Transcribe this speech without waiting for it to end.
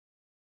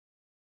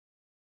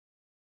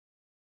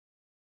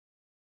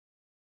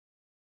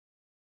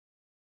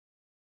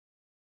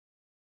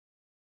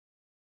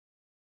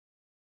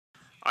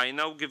I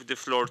now give the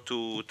floor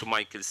to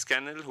Michael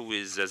Scannell, who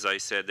is, as I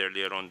said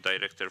earlier on,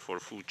 Director for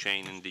Food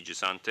Chain in DG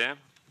Sante.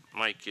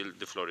 Michael,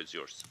 the floor is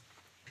yours.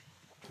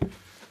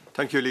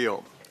 Thank you,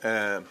 Leo.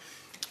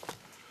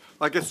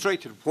 I'll get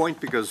straight to the point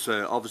because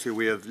obviously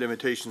we have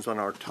limitations on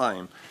our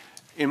time.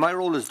 In my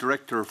role as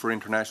Director for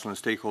International and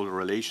Stakeholder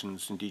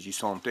Relations in DG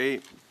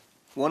Sante,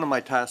 one of my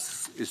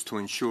tasks is to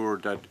ensure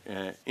that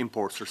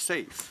imports are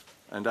safe.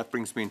 And that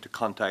brings me into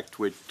contact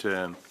with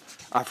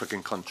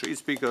African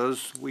countries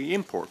because we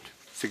import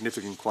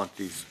significant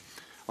quantities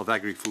of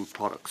agri-food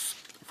products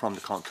from the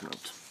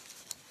continent.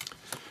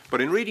 But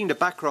in reading the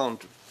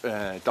background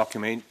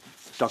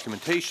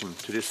documentation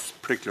to this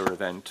particular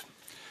event,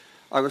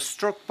 I was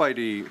struck by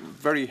the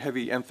very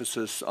heavy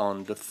emphasis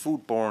on the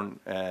foodborne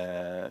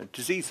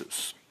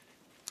diseases.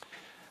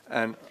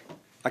 And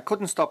I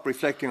couldn't stop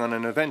reflecting on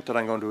an event that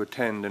I'm going to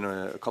attend in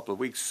a couple of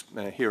weeks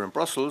here in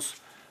Brussels,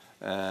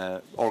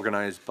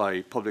 organised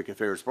by Public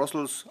Affairs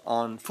Brussels,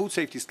 on food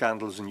safety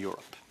scandals in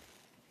Europe.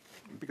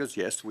 Because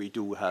yes, we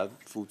do have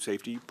food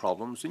safety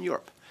problems in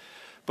Europe.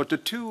 But the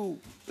two,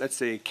 let's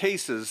say,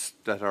 cases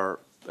that are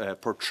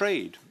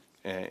portrayed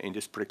in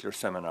this particular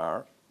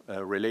seminar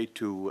relate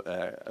to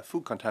a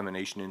food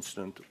contamination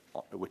incident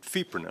with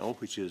fipronil,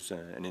 which is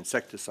an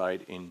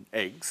insecticide in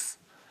eggs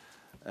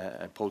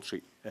and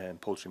poultry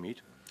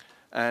meat,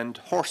 and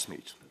horse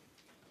meat.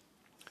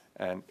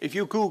 And if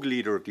you Google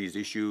either of these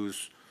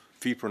issues,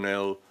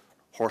 fipronil,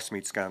 horse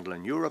meat scandal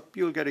in Europe,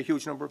 you'll get a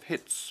huge number of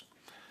hits.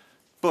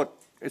 But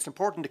it's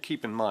important to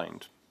keep in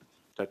mind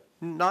that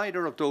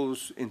neither of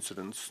those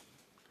incidents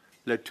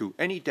led to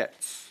any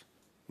deaths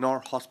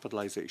nor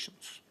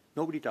hospitalizations.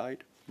 Nobody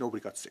died,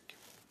 nobody got sick.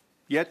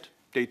 Yet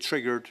they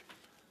triggered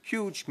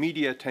huge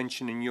media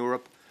attention in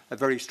Europe, a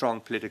very strong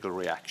political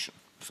reaction.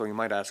 So you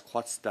might ask,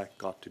 what's that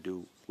got to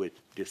do with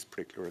this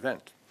particular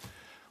event?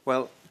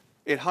 Well,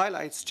 it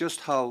highlights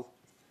just how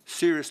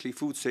seriously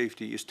food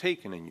safety is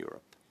taken in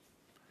Europe.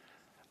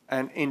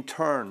 And in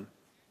turn,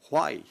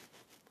 why?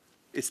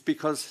 It's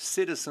because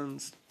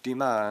citizens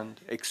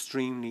demand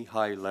extremely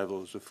high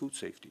levels of food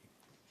safety.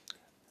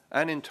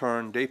 And in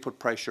turn, they put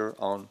pressure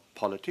on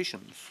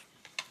politicians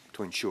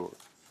to ensure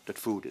that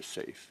food is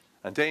safe.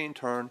 And they, in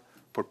turn,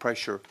 put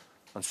pressure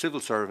on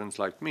civil servants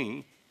like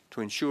me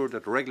to ensure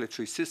that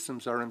regulatory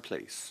systems are in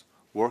place,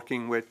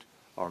 working with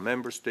our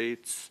member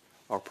states,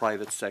 our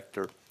private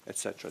sector,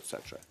 etc.,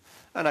 etc.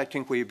 And I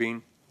think we've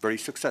been very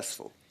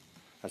successful.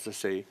 As I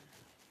say,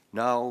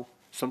 now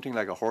something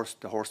like the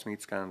horse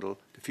meat scandal,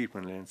 the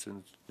fipronil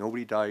incident,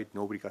 nobody died,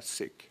 nobody got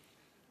sick.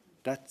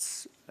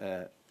 That's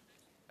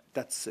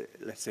let's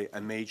say,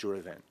 a major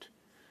event.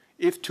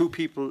 If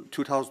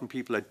 2,000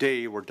 people a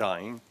day were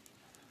dying,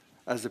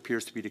 as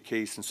appears to be the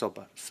case in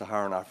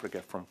sub-Saharan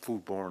Africa from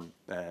foodborne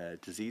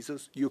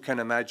diseases, you can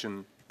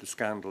imagine the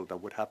scandal that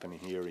would happen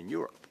here in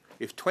Europe.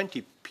 If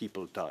 20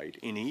 people died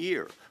in a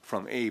year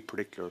from a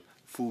particular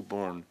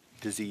foodborne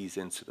disease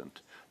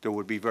incident, there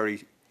would be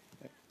very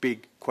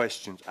big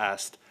questions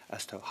asked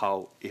as to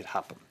how it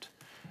happened.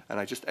 And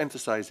I just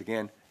emphasize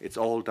again, it's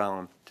all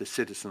down to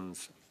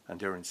citizens and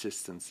their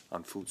insistence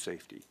on food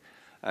safety.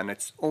 And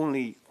it's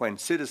only when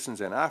citizens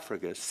in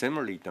Africa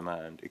similarly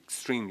demand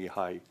extremely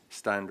high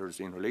standards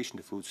in relation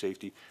to food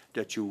safety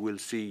that you will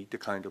see the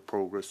kind of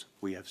progress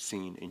we have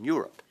seen in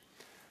Europe.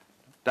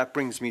 That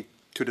brings me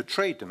to the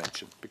trade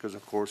dimension, because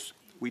of course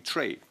we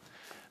trade.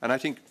 And I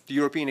think the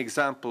European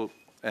example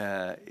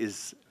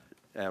is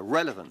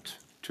relevant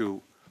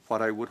to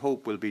what I would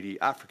hope will be the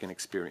African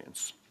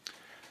experience.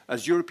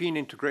 As European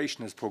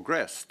integration has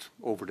progressed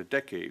over the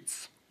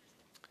decades,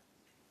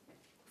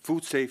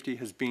 food safety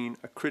has been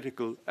a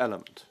critical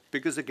element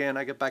because, again,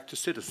 I get back to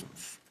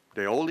citizens.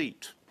 They all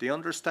eat. They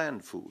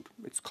understand food.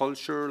 It's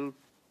cultural.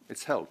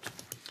 It's health.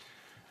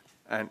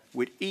 And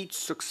with each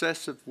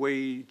successive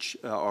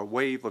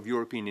wave of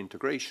European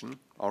integration,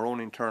 our own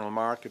internal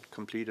market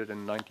completed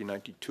in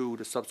 1992,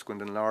 the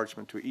subsequent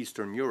enlargement to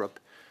Eastern Europe,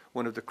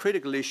 one of the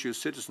critical issues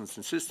citizens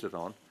insisted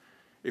on,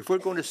 if we're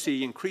going to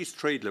see increased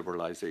trade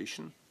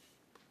liberalization,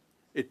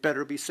 it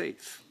better be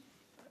safe,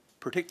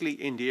 particularly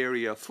in the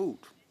area of food.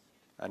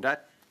 And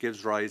that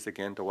gives rise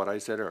again to what I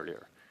said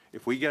earlier.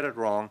 If we get it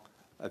wrong,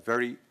 a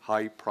very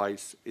high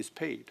price is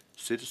paid.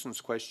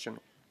 Citizens question,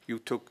 you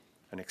took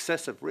an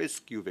excessive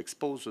risk, you've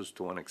exposed us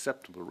to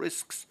unacceptable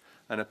risks,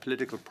 and a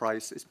political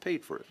price is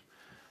paid for it.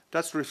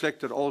 That's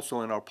reflected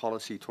also in our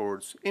policy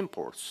towards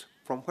imports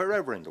from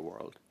wherever in the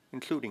world,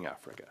 including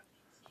Africa.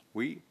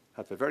 We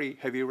have a very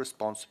heavy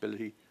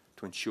responsibility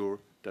to ensure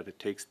that it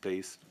takes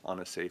place on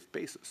a safe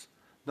basis.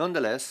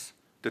 Nonetheless,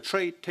 the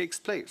trade takes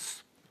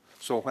place.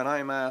 So when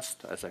I'm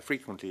asked, as I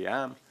frequently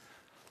am,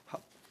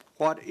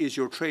 what is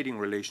your trading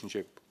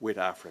relationship with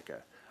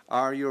Africa?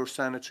 Are your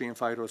sanitary and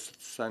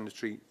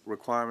phytosanitary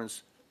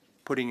requirements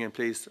putting in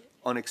place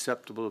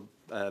unacceptable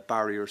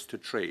barriers to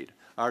trade?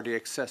 Are they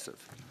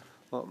excessive?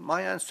 Well,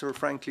 my answer,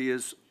 frankly,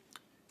 is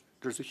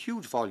there's a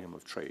huge volume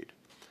of trade.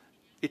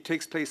 It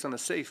takes place on a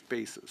safe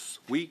basis.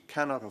 We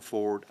cannot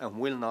afford and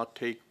will not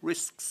take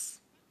risks,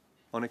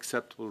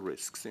 unacceptable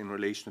risks, in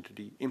relation to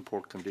the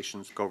import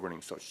conditions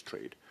governing such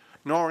trade.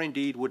 nor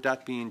indeed would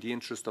that be in the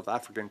interest of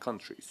African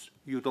countries.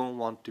 You don't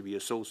want to be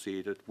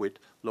associated with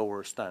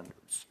lower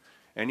standards.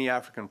 Any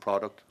African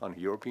product on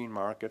the European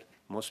market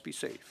must be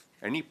safe.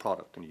 Any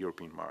product on the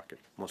European market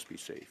must be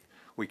safe.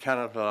 We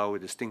cannot allow a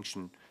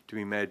distinction to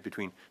be made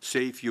between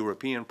safe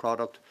European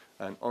product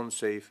and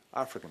unsafe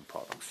African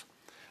products.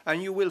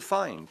 And you will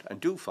find, and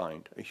do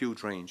find, a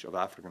huge range of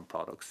African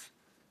products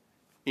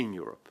in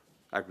Europe,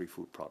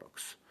 agri-food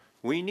products.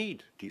 We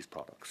need these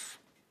products.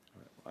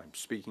 I'm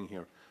speaking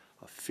here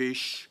of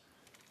fish,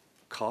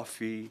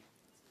 coffee,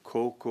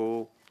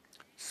 cocoa,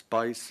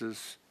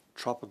 spices,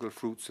 tropical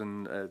fruits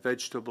and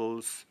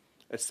vegetables,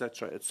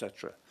 etc.,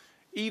 etc.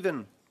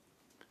 Even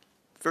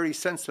very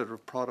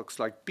sensitive products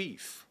like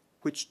beef,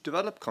 which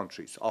developed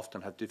countries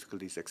often have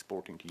difficulties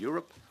exporting to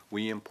Europe.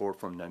 We import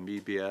from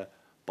Namibia,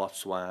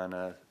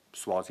 Botswana,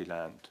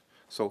 Swaziland.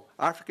 So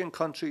African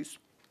countries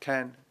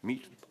can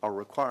meet our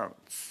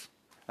requirements,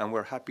 and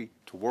we're happy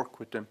to work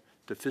with them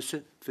to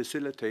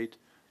facilitate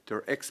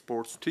their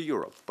exports to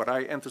Europe. But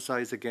I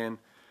emphasize again,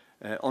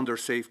 under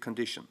safe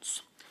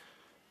conditions.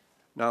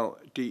 Now,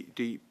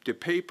 the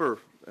paper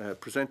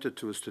presented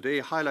to us today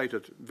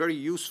highlighted very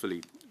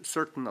usefully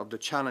certain of the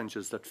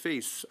challenges that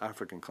face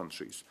African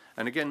countries.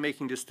 And again,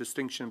 making this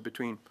distinction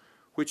between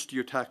which do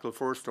you tackle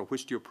first or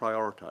which do you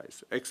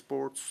prioritize,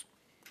 exports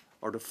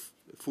or the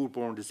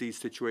foodborne disease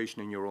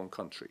situation in your own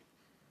country.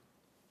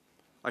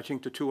 I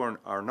think the two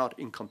are not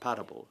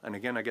incompatible. And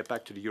again, I get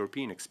back to the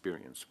European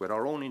experience. With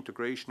our own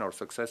integration, our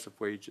successive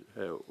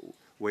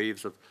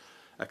waves of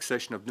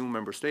accession of new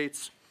member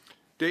states,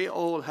 they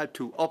all had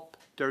to up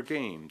their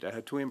game. They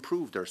had to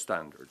improve their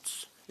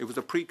standards. It was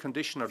a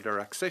precondition of their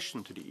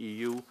accession to the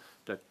EU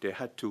that they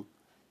had to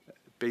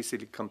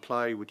basically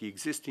comply with the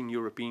existing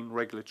European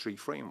regulatory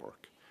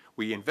framework.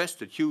 We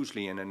invested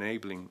hugely in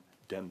enabling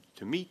them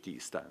to meet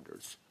these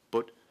standards,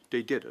 but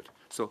they did it.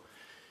 So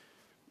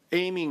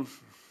aiming,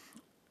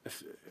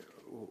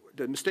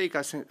 the mistake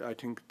I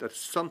think that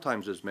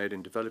sometimes is made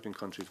in developing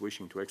countries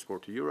wishing to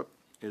export to Europe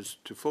is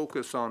to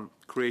focus on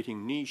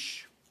creating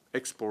niche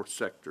export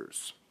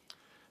sectors.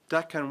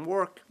 That can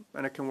work,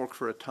 and it can work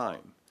for a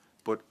time,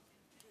 but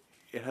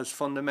it has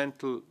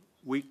fundamental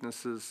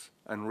weaknesses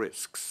and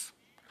risks.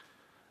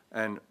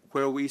 And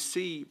where we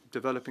see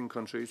developing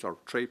countries or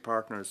trade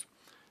partners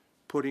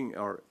putting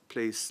or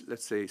place,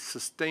 let's say,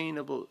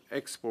 sustainable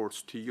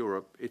exports to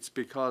Europe, it's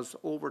because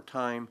over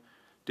time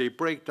they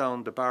break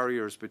down the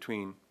barriers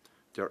between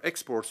their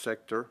export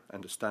sector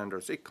and the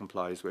standards it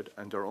complies with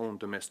and their own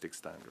domestic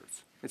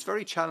standards. It's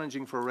very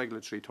challenging for a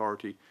regulatory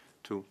authority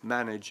to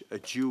manage a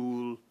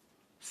dual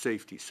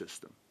safety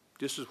system.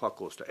 This is what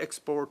goes to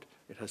export,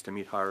 it has to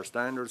meet higher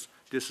standards.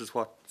 This is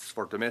what's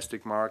for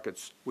domestic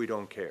markets, we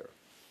don't care.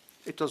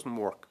 It doesn't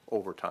work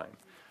over time.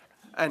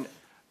 And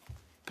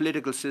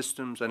political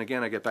systems, and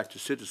again I get back to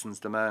citizens'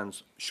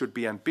 demands, should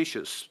be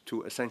ambitious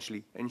to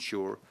essentially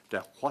ensure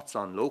that what's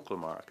on local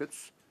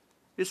markets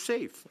is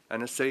safe,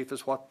 and as safe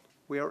as what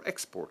we are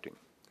exporting.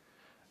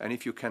 And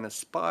if you can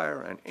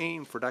aspire and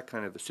aim for that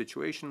kind of a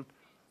situation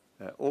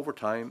over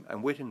time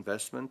and with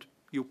investment,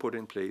 you put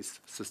in place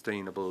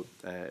sustainable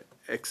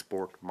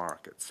export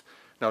markets.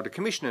 Now, the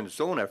Commission in its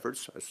own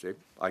efforts, I say,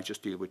 I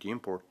just deal with the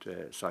import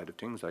side of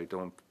things. I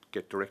don't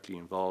get directly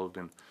involved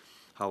in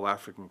how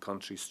African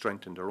countries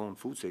strengthen their own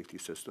food safety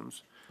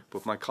systems,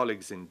 but my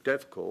colleagues in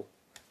DEVCO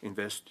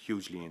invest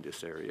hugely in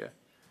this area.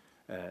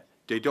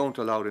 They don't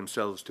allow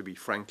themselves to be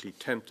frankly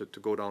tempted to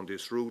go down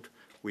this route.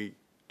 We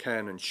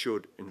can and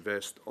should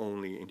invest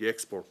only in the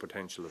export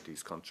potential of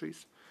these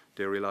countries.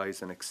 They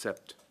realize and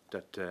accept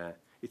that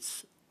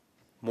it's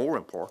more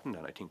important,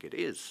 and I think it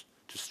is,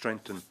 to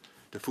strengthen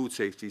the food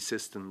safety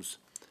systems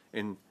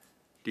in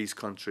these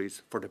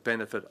countries for the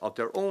benefit of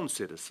their own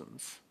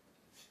citizens.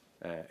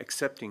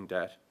 Accepting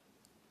that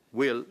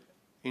will,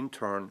 in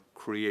turn,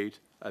 create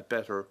a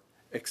better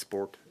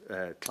export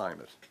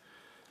climate.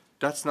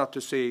 That's not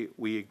to say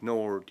we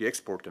ignore the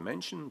export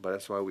dimension, but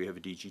that's why we have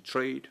a DG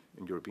Trade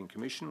in the European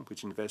Commission,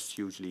 which invests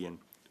hugely in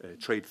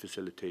trade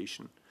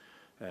facilitation,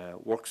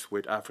 works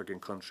with African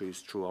countries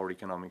through our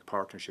economic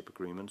partnership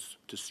agreements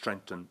to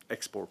strengthen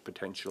export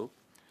potential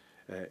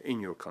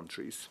in your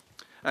countries.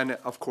 And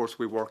of course,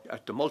 we work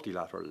at the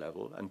multilateral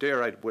level. And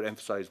there I would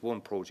emphasize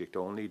one project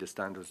only, the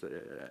Standards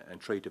and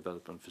Trade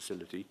Development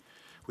Facility,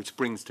 which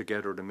brings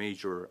together the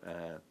major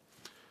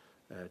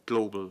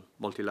global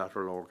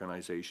multilateral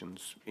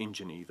organizations in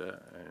Geneva.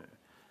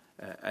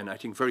 And I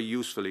think very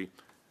usefully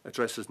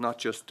addresses not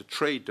just the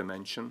trade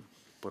dimension,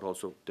 but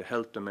also the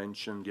health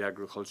dimension, the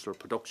agricultural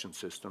production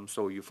system.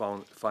 So you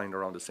find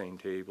around the same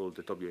table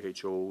the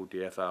WHO,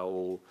 the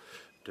FAO,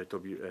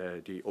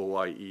 the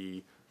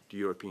OIE, the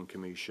European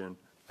Commission,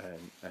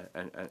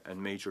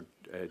 and major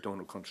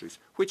donor countries,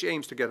 which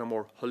aims to get a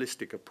more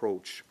holistic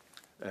approach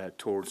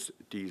towards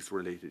these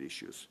related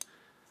issues.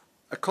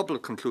 A couple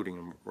of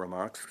concluding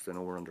remarks, because I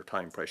know we're under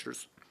time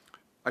pressures.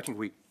 I think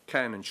we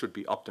can and should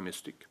be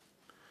optimistic.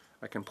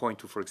 I can point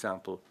to, for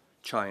example,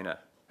 China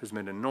has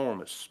made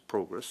enormous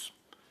progress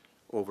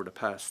over the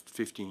past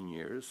 15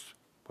 years.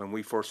 When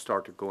we first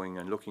started going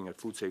and looking at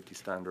food safety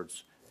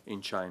standards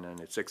in China and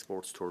its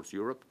exports towards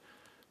Europe.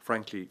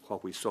 Frankly,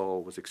 what we saw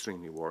was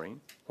extremely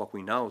worrying. What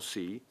we now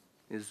see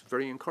is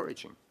very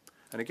encouraging.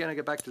 And again, I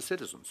get back to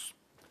citizens.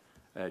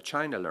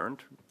 China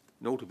learned,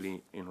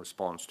 notably in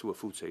response to a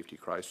food safety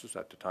crisis,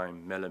 at the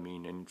time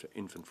melamine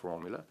infant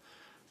formula,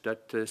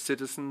 that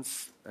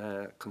citizens'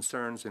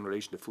 concerns in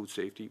relation to food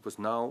safety was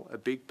now a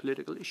big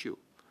political issue,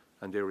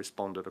 and they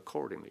responded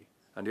accordingly.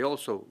 And they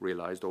also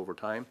realized over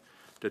time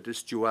that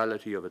this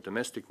duality of a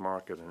domestic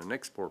market and an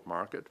export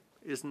market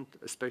isn't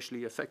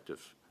especially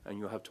effective, and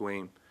you have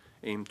to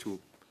aim to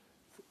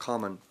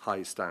common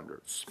high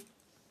standards.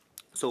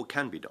 So it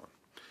can be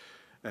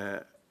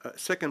done.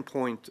 Second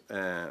point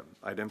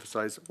I'd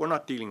emphasize, we're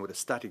not dealing with a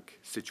static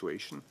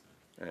situation.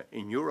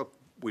 In Europe,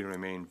 we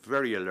remain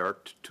very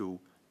alert to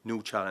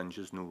new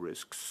challenges, new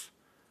risks.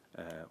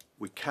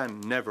 We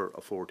can never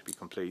afford to be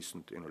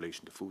complacent in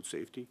relation to food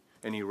safety.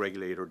 Any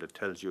regulator that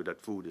tells you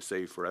that food is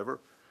safe forever,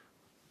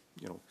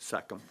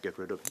 sack them, get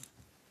rid of them,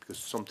 because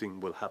something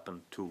will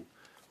happen to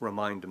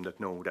remind them that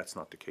no, that's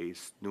not the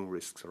case. New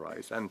risks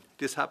arise. And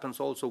this happens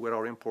also with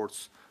our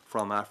imports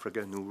from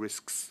Africa. New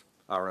risks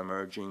are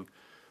emerging.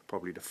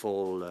 Probably the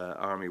fall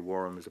army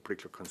worm is a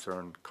particular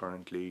concern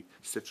currently,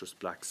 citrus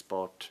black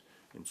spot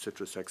in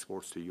citrus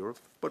exports to Europe.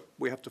 But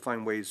we have to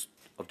find ways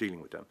of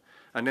dealing with them.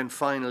 And then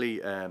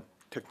finally,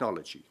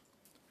 technology.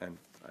 And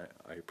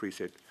I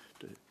appreciate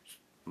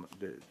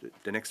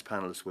the next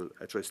panelists will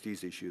address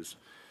these issues.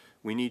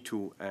 We need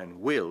to and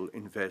will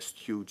invest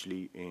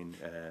hugely in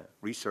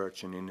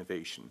research and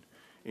innovation.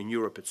 In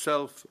Europe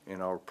itself, in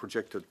our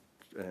projected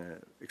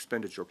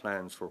expenditure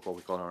plans for what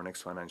we call our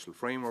next financial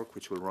framework,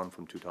 which will run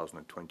from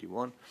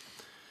 2021,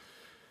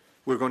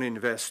 we're going to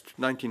invest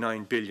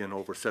 99 billion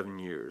over 7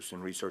 years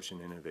in research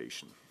and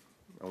innovation.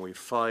 And we have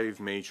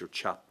 5 major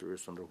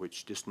chapters under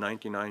which this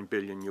 99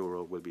 billion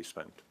euro will be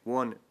spent.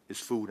 One is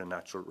food and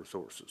natural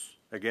resources,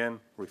 again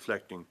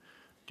reflecting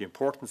the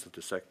importance of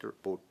the sector,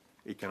 both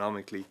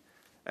economically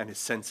and its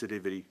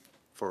sensitivity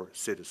for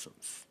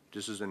citizens.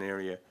 This is an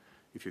area,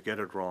 if you get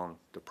it wrong,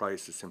 the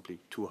price is simply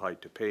too high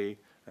to pay,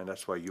 and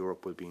that's why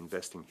Europe will be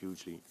investing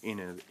hugely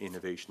in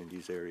innovation in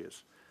these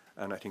areas.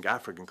 And I think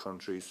African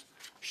countries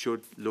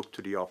should look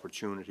to the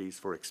opportunities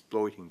for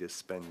exploiting this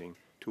spending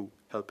to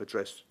help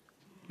address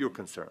your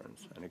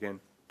concerns. And again,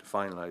 to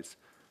finalize,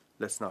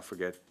 let's not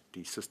forget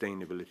the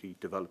sustainability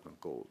development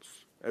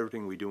goals.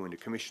 Everything we do in the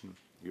Commission,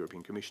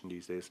 European Commission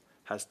these days,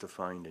 has to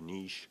find a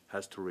niche,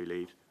 has to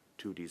relate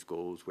to these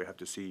goals. We have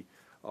to see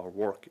our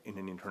work in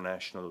an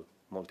international,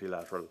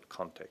 multilateral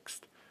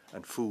context.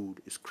 And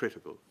food is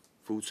critical.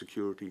 Food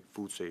security,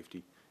 food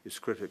safety is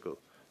critical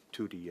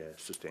to the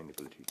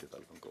sustainability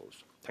development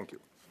goals. Thank you.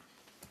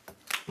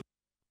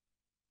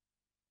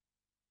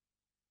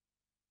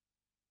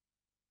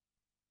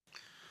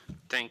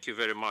 Thank you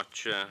very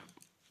much,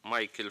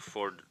 Michael,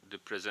 for the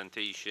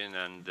presentation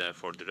and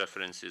for the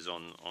references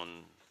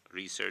on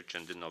research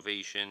and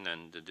innovation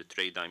and the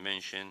trade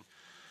dimension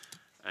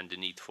and the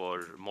need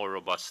for more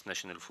robust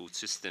national food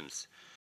systems.